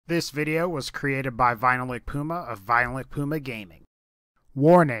This video was created by VinylicPuma of VinylicPumaGaming.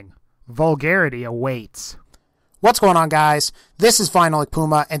 Warning: vulgarity awaits. What's going on, guys? This is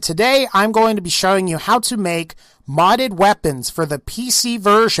VinylicPuma, and today I'm going to be showing you how to make modded weapons for the PC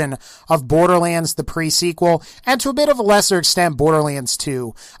version of Borderlands, the pre-sequel, and to a bit of a lesser extent, Borderlands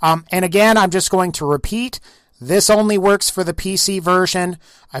 2. And again, I'm just going to repeat, this only works for the PC version.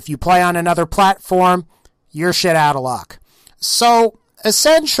 If you play on another platform, you're shit out of luck. So,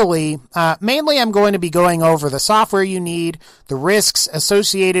 essentially, mainly I'm going to be going over the software you need, the risks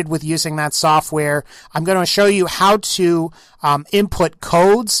associated with using that software. I'm going to show you how to input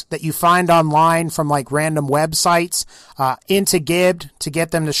codes that you find online from like random websites into Gibbed to get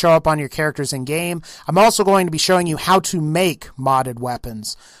them to show up on your characters in game. I'm also going to be showing you how to make modded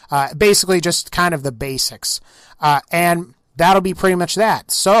weapons. Basically just kind of the basics. And that'll be pretty much that.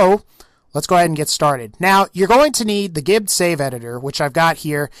 So, let's go ahead and get started. Now, you're going to need the Gibbed save editor, which I've got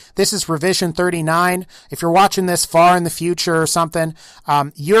here. This is revision 39. If you're watching this far in the future or something,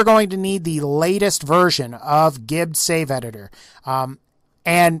 you're going to need the latest version of Gibbed save editor.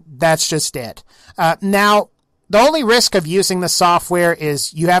 And that's just it. Now, the only risk of using this software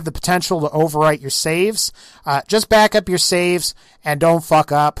is you have the potential to overwrite your saves. Just back up your saves and don't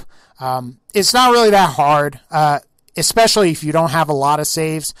fuck up. It's not really that hard. Especially if you don't have a lot of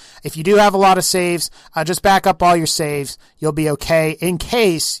saves. If you do have a lot of saves, just back up all your saves. You'll be okay in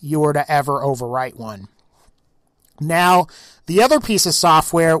case you were to ever overwrite one. Now, the other piece of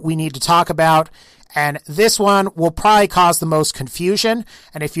software we need to talk about, and this one will probably cause the most confusion,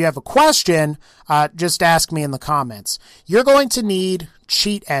 and if you have a question, just ask me in the comments. You're going to need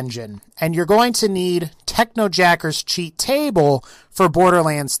Cheat Engine, and you're going to need Technojacker's cheat table for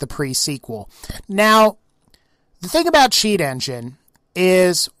Borderlands, the pre-sequel. Now, the thing about Cheat Engine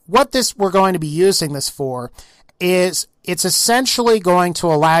is what we're going to be using this for is it's essentially going to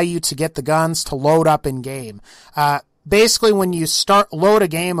allow you to get the guns to load up in game. Basically, when you load a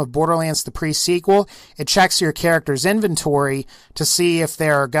game of Borderlands the pre-sequel, it checks your character's inventory to see if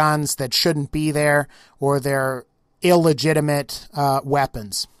there are guns that shouldn't be there or they're illegitimate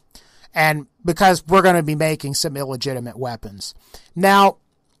weapons. And because we're going to be making some illegitimate weapons. Now,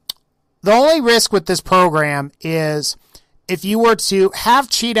 the only risk with this program is if you were to have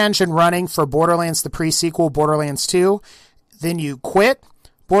Cheat Engine running for Borderlands the pre-sequel, Borderlands 2, then you quit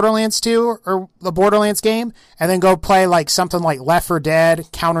Borderlands 2 or the Borderlands game, and then go play like something like Left 4 Dead,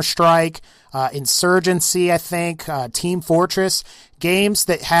 Counter-Strike, Insurgency, I think, Team Fortress, games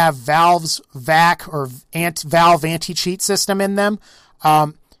that have Valve's VAC or Valve anti-cheat system in them.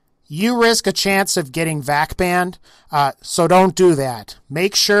 You risk a chance of getting VAC banned, so don't do that.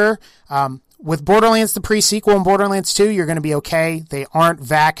 Make sure, with Borderlands the pre-sequel and Borderlands 2, you're going to be okay. They aren't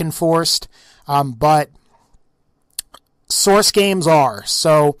VAC enforced, but source games are.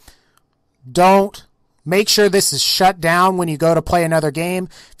 So make sure this is shut down when you go to play another game.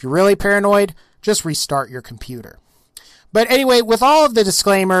 If you're really paranoid, just restart your computer. But anyway, with all of the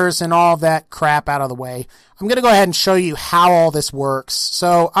disclaimers and all of that crap out of the way, I'm going to go ahead and show you how all this works.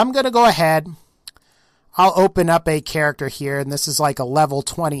 So I'm going to go ahead. I'll open up a character here, and this is like a level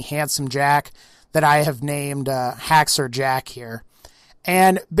 20 Handsome Jack that I have named Haxer Jack here.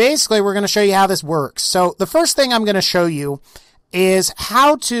 And basically, we're going to show you how this works. So the first thing I'm going to show you is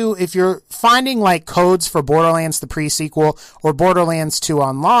how to, if you're finding like codes for Borderlands the pre-sequel or Borderlands 2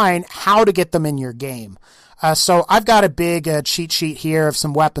 online, how to get them in your game. So I've got a big cheat sheet here of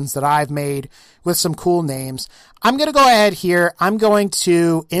some weapons that I've made with some cool names. I'm going to go ahead here. I'm going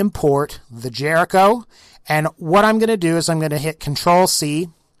to import the Jericho. And what I'm going to do is I'm going to hit Control-C,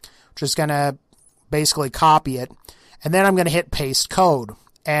 which is going to basically copy it. And then I'm going to hit Paste Code.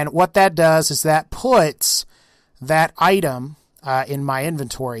 And what that does is that puts that item in my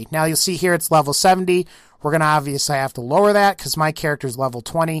inventory. Now you'll see here it's level 70. We're going to obviously have to lower that because my character is level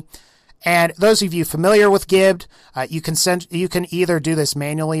 20. And those of you familiar with Gibbed, you can either do this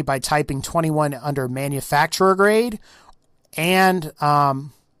manually by typing 21 under manufacturer grade and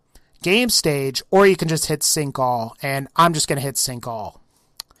game stage, or you can just hit sync all. And I'm just going to hit sync all.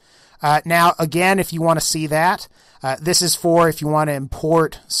 Now, again, if you want to see that, this is for if you want to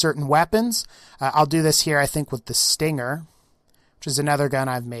import certain weapons. I'll do this here, I think, with the Stinger, which is another gun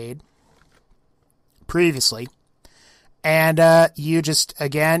I've made previously. And you just,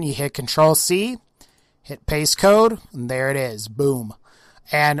 again, you hit Control-C, hit Paste Code, and there it is. Boom.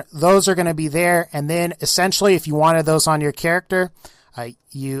 And those are going to be there. And then, essentially, if you wanted those on your character, I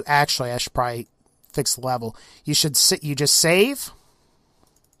should probably fix the level. You just save.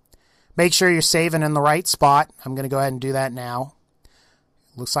 Make sure you're saving in the right spot. I'm going to go ahead and do that now.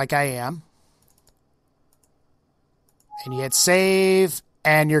 Looks like I am. And you hit save,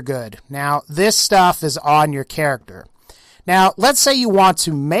 and you're good. Now, this stuff is on your character. Now, let's say you want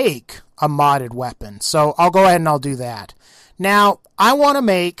to make a modded weapon. So I'll go ahead and I'll do that. Now, I want to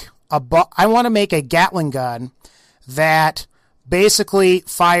make a Gatling gun that basically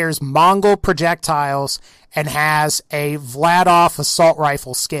fires Mongol projectiles and has a Vladov assault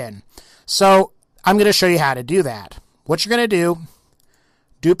rifle skin. So I'm going to show you how to do that. What you're going to do,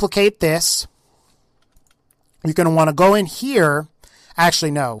 duplicate this. You're going to want to go in here.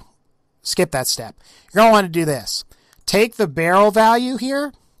 Actually, no, skip that step. You're going to want to do this. Take the barrel value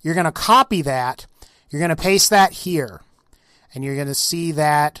here. You're going to copy that. You're going to paste that here. And you're going to see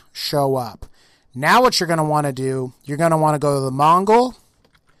that show up. Now what you're going to want to do, you're going to want to go to the Mongol,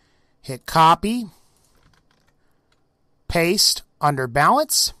 hit copy, paste under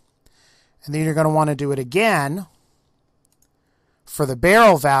balance, and then you're going to want to do it again for the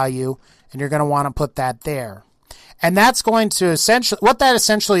barrel value, and you're going to want to put that there. And that's going to essentially, what that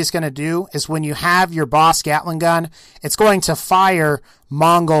essentially is going to do is when you have your boss Gatling gun, it's going to fire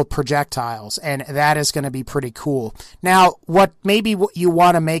Mongol projectiles, and that is going to be pretty cool. Now, maybe you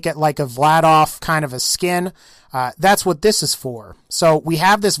want to make it like a Vladov kind of a skin. That's what this is for. So we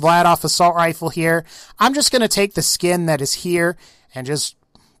have this Vladov assault rifle here. I'm just going to take the skin that is here and just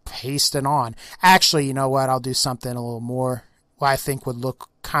paste it on. Actually, you know what? I'll do something a little more, what I think would look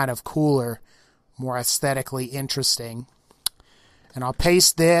kind of cooler, more aesthetically interesting. And I'll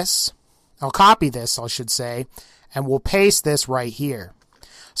paste this. I'll copy this, I should say, and we'll paste this right here.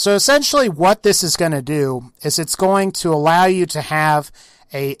 So essentially what this is going to do is it's going to allow you to have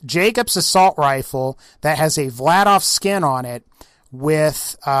a Jacobs assault rifle that has a Vladov skin on it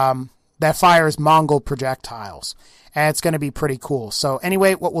with that fires Mongol projectiles. And it's going to be pretty cool. So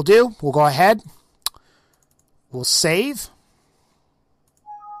anyway, what we'll do, we'll go ahead, we'll save,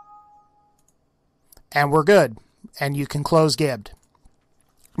 and we're good. And you can close Gibbed.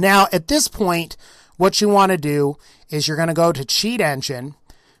 Now, at this point, what you want to do is you're going to go to Cheat Engine,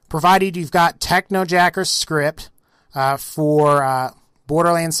 provided you've got Technojacker script for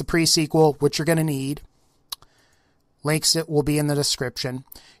Borderlands the pre-sequel, which you're going to need. Links it will be in the description.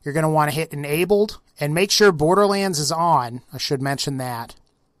 You're going to want to hit Enabled and make sure Borderlands is on. I should mention that.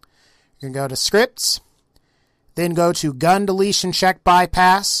 You're going to go to Scripts, then go to Gun Deletion Check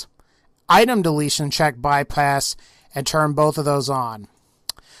Bypass, Item Deletion Check Bypass, and turn both of those on.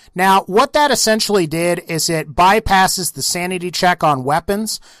 Now, what that essentially did is it bypasses the sanity check on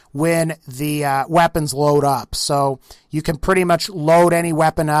weapons when the weapons load up. So you can pretty much load any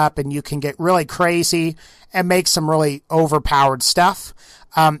weapon up and you can get really crazy and make some really overpowered stuff.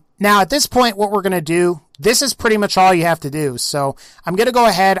 Now, at this point, what we're going to do, this is pretty much all you have to do. So I'm going to go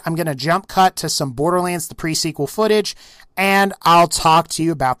ahead, I'm going to jump cut to some Borderlands the pre-sequel footage, and I'll talk to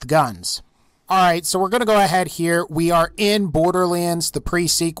you about the guns. Alright, so we're going to go ahead here. We are in Borderlands, the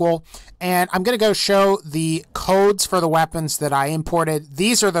pre-sequel, and I'm going to go show the codes for the weapons that I imported.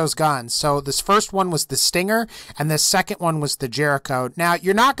 These are those guns. So this first one was the Stinger, and the second one was the Jericho. Now,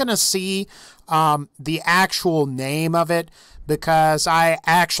 you're not going to see the actual name of it, because I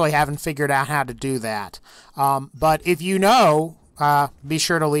actually haven't figured out how to do that. But if you know, be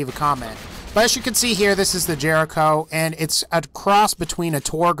sure to leave a comment. But as you can see here, this is the Jericho, and it's a cross between a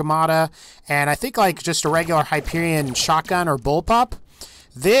Torgamata and I think like just a regular Hyperion shotgun or bullpup.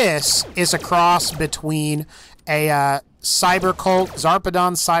 This is a cross between a Cyber Colt,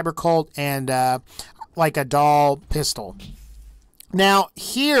 Zarpedon Cyber Colt, and like a Dahl pistol. Now,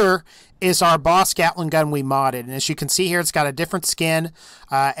 here is our boss Gatling gun we modded, and as you can see here, it's got a different skin,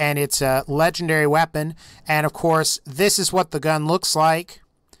 and it's a legendary weapon, and of course, this is what the gun looks like.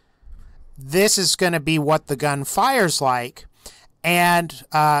 This is going to be what the gun fires like, and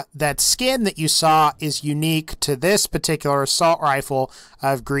that skin that you saw is unique to this particular assault rifle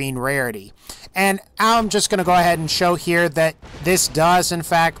of green rarity. And I'm just going to go ahead and show here that this does in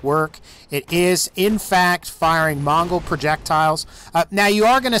fact work. It is in fact firing Mongol projectiles. Now you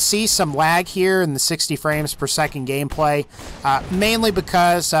are going to see some lag here in the 60 frames per second gameplay, mainly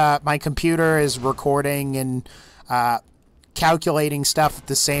because my computer is recording and calculating stuff at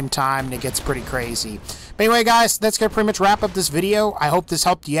the same time, and it gets pretty crazy. But anyway, guys, that's going to pretty much wrap up this video. I hope this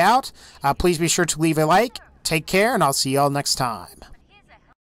helped you out. Please be sure to leave a like. Take care, and I'll see you all next time.